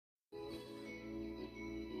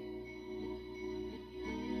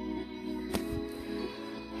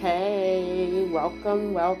Hey,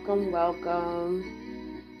 welcome.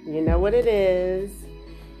 You know what it is.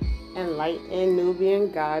 Enlightened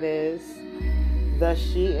Nubian Goddess, the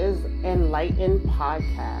She is Enlightened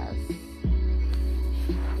podcast.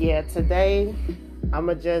 Yeah, today I'm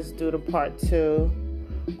going to just do the part 2,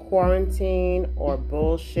 quarantine or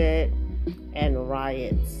bullshit and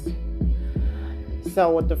riots.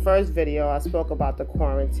 So with the first video, I spoke about the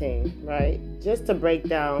quarantine, right? Just to break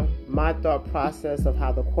down my thought process of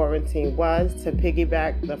how the quarantine was, to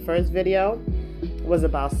piggyback the first video, was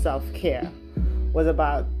about self-care, was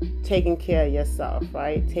about taking care of yourself,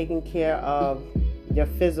 right? Taking care of your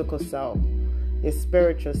physical self, your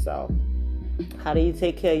spiritual self. How do you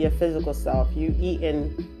take care of your physical self? You're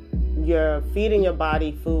feeding your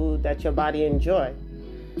body food that your body enjoys.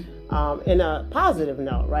 In a positive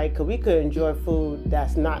note, right? Because we could enjoy food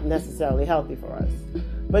that's not necessarily healthy for us.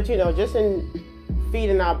 But, just in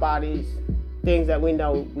feeding our bodies things that we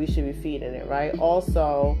know we should be feeding it, right?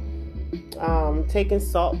 Also, taking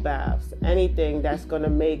salt baths, anything that's going to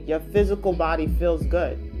make your physical body feels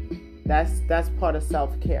good. That's part of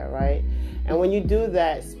self-care, right? And when you do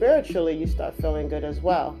that spiritually, you start feeling good as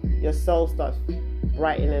well. Your soul starts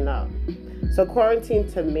brightening up. So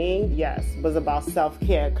quarantine to me, yes, was about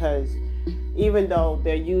self-care, because even though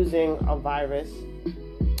they're using a virus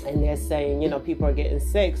and they're saying, people are getting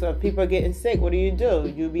sick. So if people are getting sick, what do?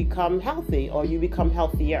 You become healthy, or you become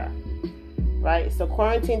healthier, right? So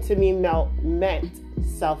quarantine to me meant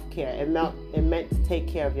self-care. It meant to take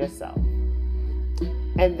care of yourself.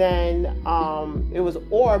 And then it was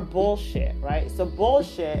or bullshit, right? So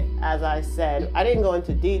bullshit, as I said, I didn't go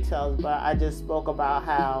into details, but I just spoke about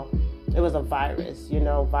how it was a virus,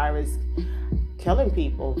 virus killing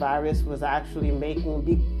people. Virus was actually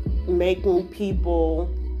making people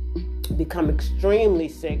become extremely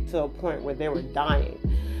sick to a point where they were dying.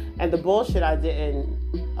 And the bullshit I didn't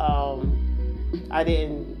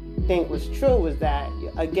think was true was that,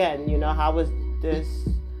 again, how was this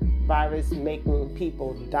virus making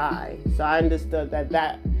people die? So I understood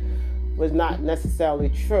that was not necessarily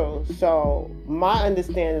true. So my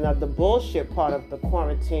understanding of the bullshit part of the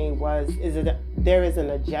quarantine there is an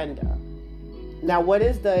agenda. Now, what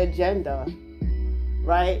is the agenda,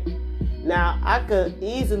 right? Now, I could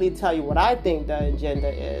easily tell you what I think the agenda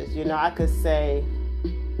is. I could say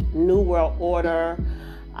New World Order.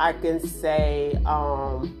 I can say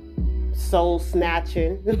soul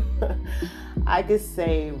snatching. I could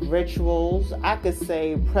say rituals. I could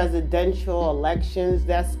say presidential elections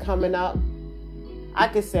that's coming up. I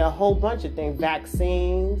could say a whole bunch of things.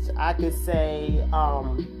 Vaccines. I could say,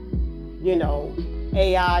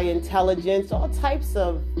 AI intelligence, all types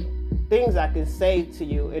of things I can say to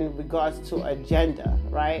you in regards to agenda,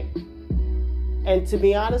 right? And to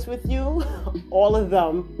be honest with you, all of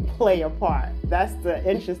them play a part. That's the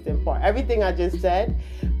interesting part. Everything I just said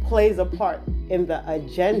plays a part in the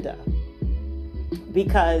agenda,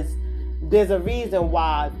 because there's a reason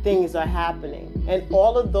why things are happening. And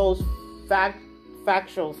all of those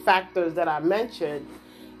factual factors that I mentioned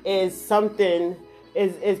is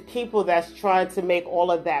people that's trying to make all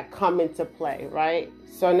of that come into play, right?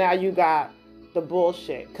 So now you got the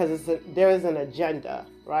bullshit, because there is an agenda,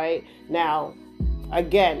 right? Now,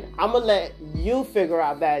 again, I'm going to let you figure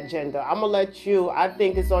out that agenda. I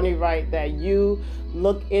think it's only right that you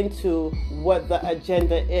look into what the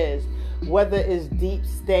agenda is. Whether it's deep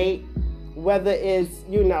state, whether it's,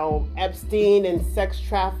 Epstein and sex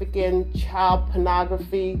trafficking, child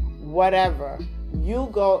pornography, whatever. You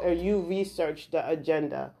go and you research the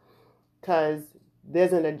agenda, because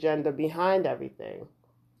there's an agenda behind everything.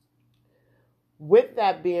 With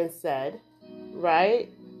that being said, right?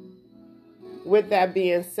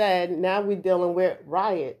 Now we're dealing with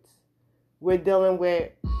riots. We're dealing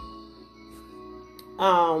with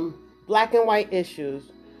black and white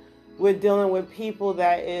issues. We're dealing with people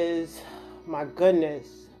that is, my goodness,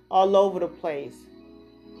 all over the place.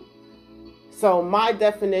 So my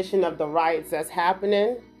definition of the riots that's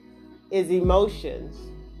happening is emotions.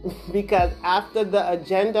 Because after the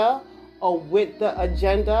agenda, or with the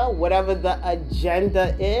agenda, whatever the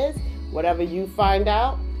agenda is, whatever you find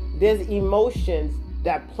out, there's emotions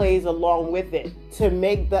that plays along with it to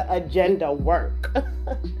make the agenda work.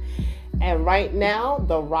 And right now,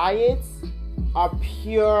 the riots are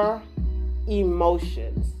pure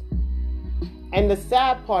emotions. And the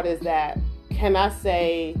sad part is that, can I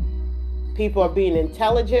say people are being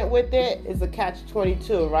intelligent with it? It's a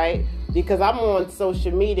catch-22, right? Because I'm on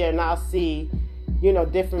social media and I'll see,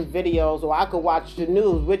 different videos, or I could watch the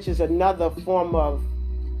news, which is another form of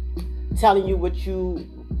telling you what you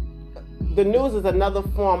the news is another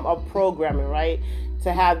form of programming, right?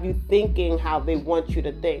 To have you thinking how they want you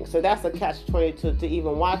to think. So that's a catch-22 to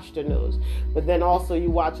even watch the news. But then also you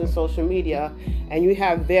watching social media and you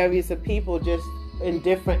have various of people just in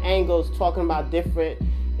different angles talking about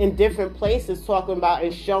in different places, talking about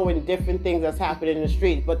and showing different things that's happening in the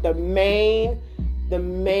streets. But the main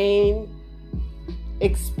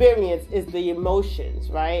experience is the emotions,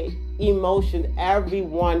 right? Emotions.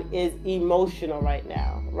 Everyone is emotional right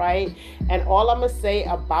now, right? And all I'm gonna say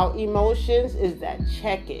about emotions is that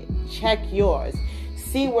check yours,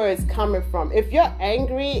 see where it's coming from. If you're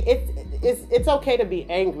angry, it's okay to be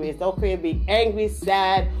angry. It's okay to be angry,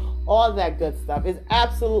 sad, all that good stuff. It's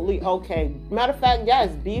absolutely okay. Matter of fact, yes,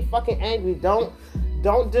 be fucking angry. Don't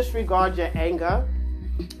disregard your anger.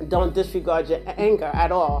 Don't disregard your anger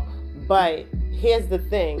at all. But here's the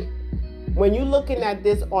thing. When you're looking at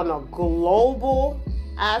this on a global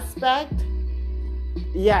aspect,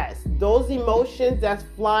 yes, those emotions that's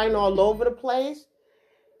flying all over the place,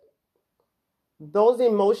 there's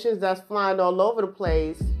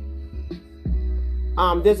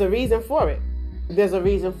a reason for it. There's a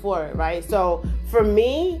reason for it, right? So for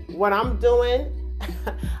me, what I'm doing,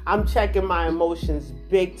 I'm checking my emotions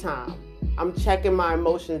big time. I'm trying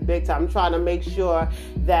to make sure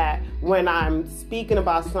that when I'm speaking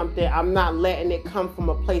about something, I'm not letting it come from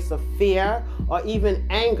a place of fear or even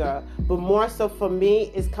anger, but more so for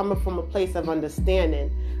me, it's coming from a place of understanding,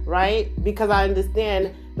 right? Because I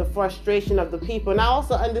understand the frustration of the people. And I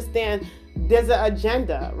also understand there's an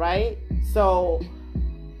agenda, right? So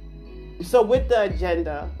with the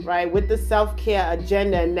agenda, right? With the self-care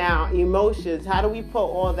agenda now, emotions, how do we put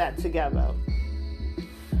all that together?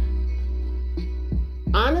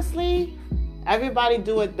 Honestly, everybody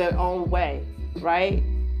do it their own way, right?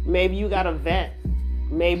 Maybe you gotta vent.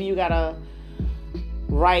 Maybe you gotta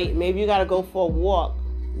write. Maybe you gotta go for a walk.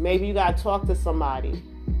 Maybe you gotta talk to somebody,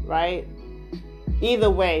 right? Either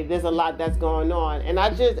way, there's a lot that's going on. And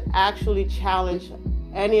I just actually challenge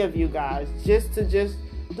any of you guys just to do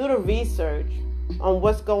the research on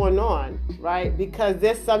what's going on, right? Because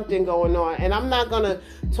there's something going on. And I'm not going to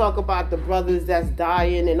talk about the brothers that's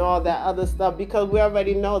dying and all that other stuff because we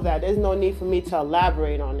already know that. There's no need for me to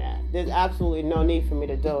elaborate on that. There's absolutely no need for me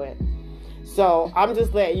to do it. So I'm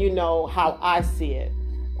just letting you know how I see it.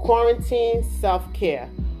 Quarantine, self-care.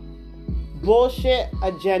 Bullshit,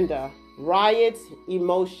 agenda. Riots,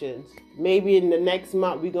 emotions. Maybe in the next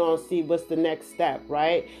month we're going to see what's the next step,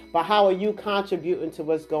 right? But how are you contributing to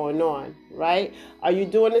what's going on, right? Are you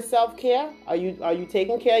doing the self-care? Are you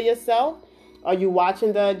taking care of yourself? Are you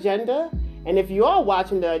watching the agenda? And if you are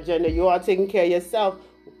watching the agenda, you are taking care of yourself.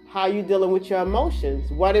 How are you dealing with your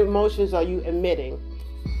emotions? What emotions are you emitting?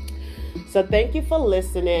 So thank you for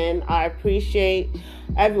listening. I appreciate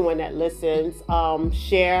everyone that listens.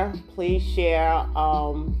 Share, please share.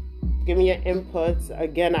 Give me your inputs.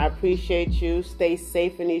 Again, I appreciate you. Stay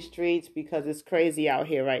safe in these streets because it's crazy out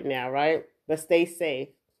here right now, right? But stay safe.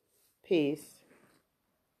 Peace.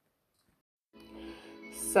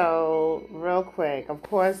 So, real quick, of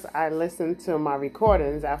course, I listened to my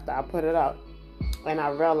recordings after I put it up. And I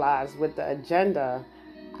realized with the agenda,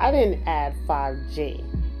 I didn't add 5G.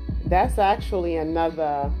 That's actually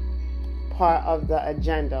another part of the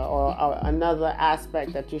agenda or another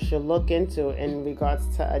aspect that you should look into in regards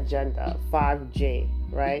to agenda. 5G,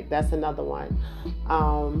 right? That's another one.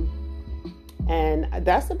 And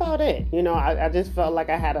that's about it. You know, I just felt like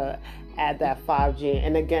I had to add that 5G.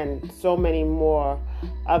 And again, so many more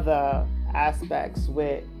other aspects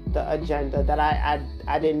with the agenda that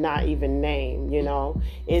I did not even name, you know.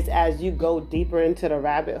 Is as you go deeper into the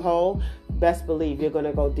rabbit hole, best believe you're going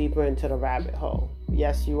to go deeper into the rabbit hole.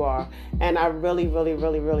 Yes, you are. And I really, really,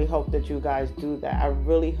 really, really hope that you guys do that. I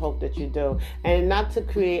really hope that you do. And not to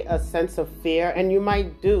create a sense of fear. And you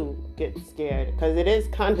might do get scared because it is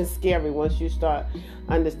kind of scary once you start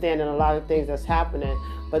understanding a lot of things that's happening.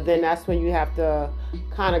 But then that's when you have to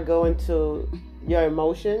kind of go into your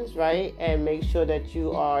emotions, right? And make sure that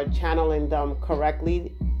you are channeling them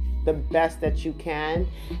correctly, the best that you can.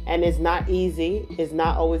 And it's not easy. It's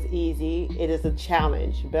not always easy. It is a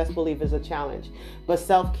challenge. Best believe it's a challenge. But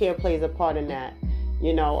self-care plays a part in that,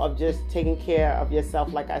 you know, of just taking care of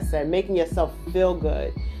yourself, like I said, making yourself feel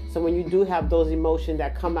good. So when you do have those emotions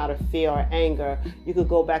that come out of fear or anger, you could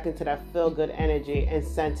go back into that feel-good energy and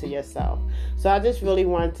center yourself. So I just really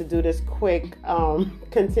wanted to do this quick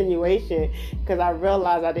continuation because I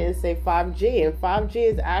realized I didn't say 5G. And 5G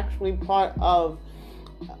is actually part of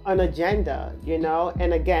an agenda, you know,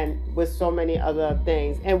 and again, with so many other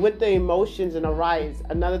things. And with the emotions and the riots,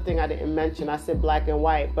 another thing I didn't mention, I said black and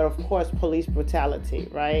white, but of course, police brutality,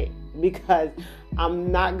 right? because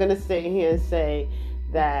I'm not going to sit here and say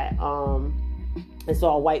that it's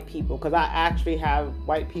all white people, because I actually have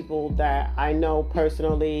white people that I know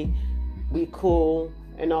personally, we cool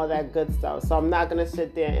and all that good stuff. So I'm not going to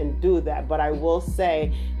sit there and do that. But I will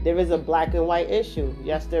say there is a black and white issue.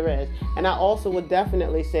 Yes, there is. And I also would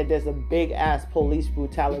definitely say there's a big ass police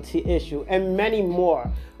brutality issue and many more,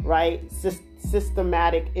 right?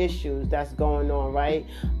 Systematic issues that's going on, right?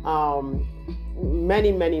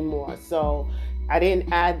 Many more. So I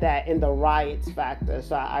didn't add that in the riots factor.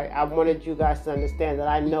 So I wanted you guys to understand that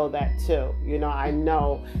I know that too. You know, I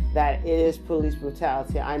know that it is police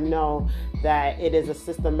brutality. I know that it is a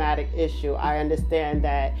systematic issue. I understand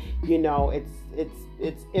that, you know,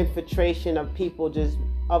 it's infiltration of people, just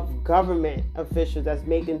of government officials that's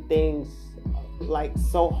making things like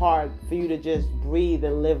so hard for you to just breathe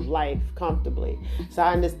and live life comfortably. So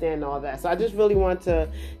I understand all that. So I just really want to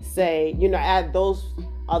say, you know, add those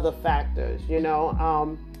other factors, you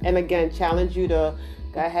know, and again, challenge you to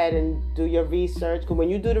go ahead and do your research, because when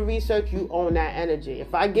you do the research, you own that energy.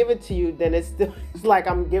 If I give it to you, then it's like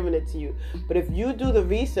I'm giving it to you. But if you do the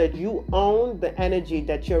research, you own the energy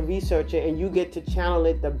that you're researching, and you get to channel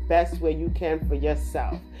it the best way you can for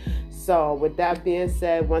yourself. So with that being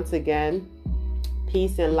said, once again,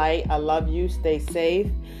 peace and light. I love you. Stay safe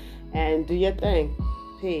and do your thing.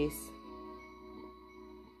 Peace.